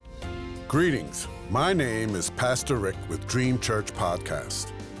Greetings. My name is Pastor Rick with Dream Church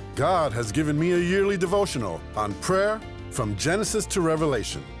Podcast. God has given me a yearly devotional on prayer from Genesis to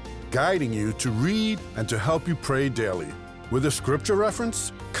Revelation, guiding you to read and to help you pray daily, with a scripture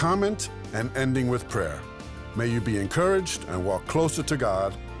reference, comment, and ending with prayer. May you be encouraged and walk closer to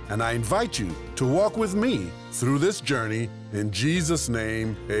God, and I invite you to walk with me through this journey. In Jesus'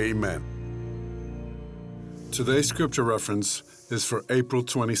 name, amen. Today's scripture reference is for April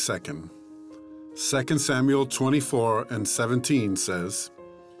 22nd. 2 Samuel 24:17 says,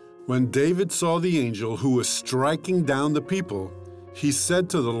 "When David saw the angel who was striking down the people, he said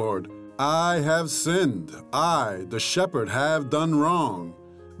to the Lord, 'I have sinned. I, the shepherd, have done wrong.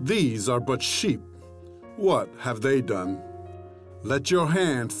 These are but sheep. What have they done? Let your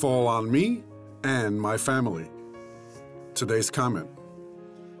hand fall on me and my family.'" Today's comment: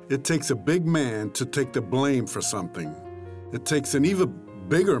 it takes a big man to take the blame for something. It takes an even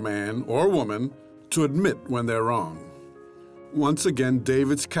bigger man or woman to admit when they're wrong. Once again,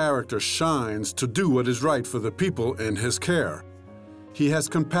 David's character shines to do what is right for the people in his care. He has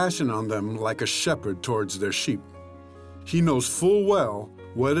compassion on them like a shepherd towards their sheep. He knows full well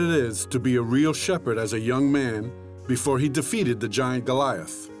what it is to be a real shepherd as a young man before he defeated the giant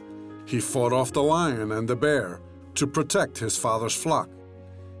Goliath. He fought off the lion and the bear to protect his father's flock.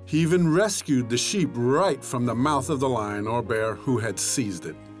 He even rescued the sheep right from the mouth of the lion or bear who had seized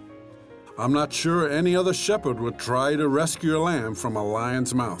it. I'm not sure any other shepherd would try to rescue a lamb from a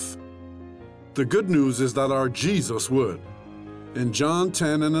lion's mouth. The good news is that our Jesus would. In John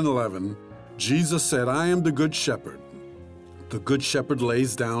 10:11, Jesus said, "I am the good shepherd." The good shepherd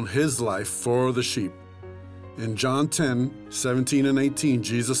lays down his life for the sheep. In John 10:17 and 18,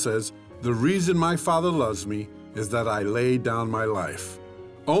 Jesus says, "The reason my Father loves me is that I lay down my life,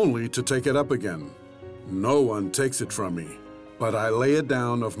 only to take it up again. No one takes it from me, but I lay it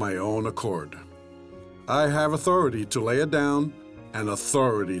down of my own accord." I have authority to lay it down and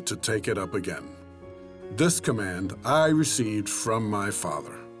authority to take it up again. This command I received from my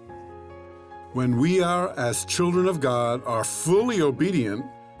Father. When we are, as children of God, are fully obedient,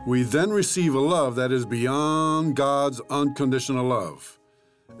 we then receive a love that is beyond God's unconditional love.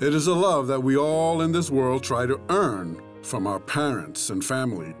 It is a love that we all in this world try to earn from our parents and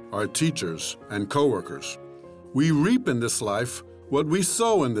family, our teachers and coworkers. We reap in this life what we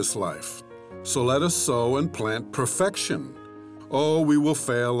sow in this life. So let us sow and plant perfection. Oh, we will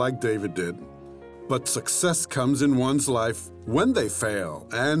fail like David did. But success comes in one's life when they fail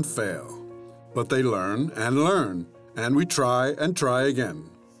and fail. But they learn, and we try and try again.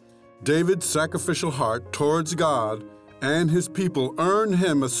 David's sacrificial heart towards God and his people earned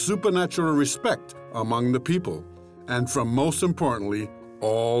him a supernatural respect among the people, and from, most importantly,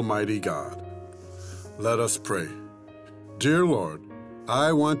 Almighty God. Let us pray. Dear Lord,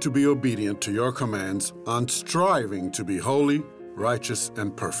 I want to be obedient to your commands on striving to be holy, righteous,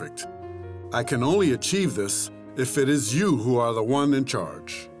 and perfect. I can only achieve this if it is you who are the one in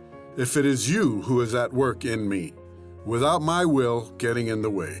charge, if it is you who is at work in me, without my will getting in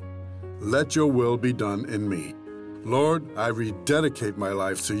the way. Let your will be done in me. Lord, I rededicate my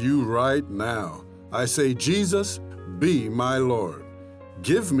life to you right now. I say, Jesus, be my Lord.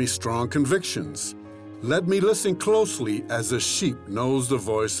 Give me strong convictions. Let me listen closely as a sheep knows the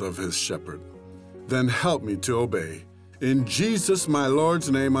voice of his shepherd. Then help me to obey. In Jesus, my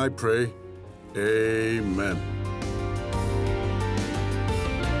Lord's name, I pray. Amen.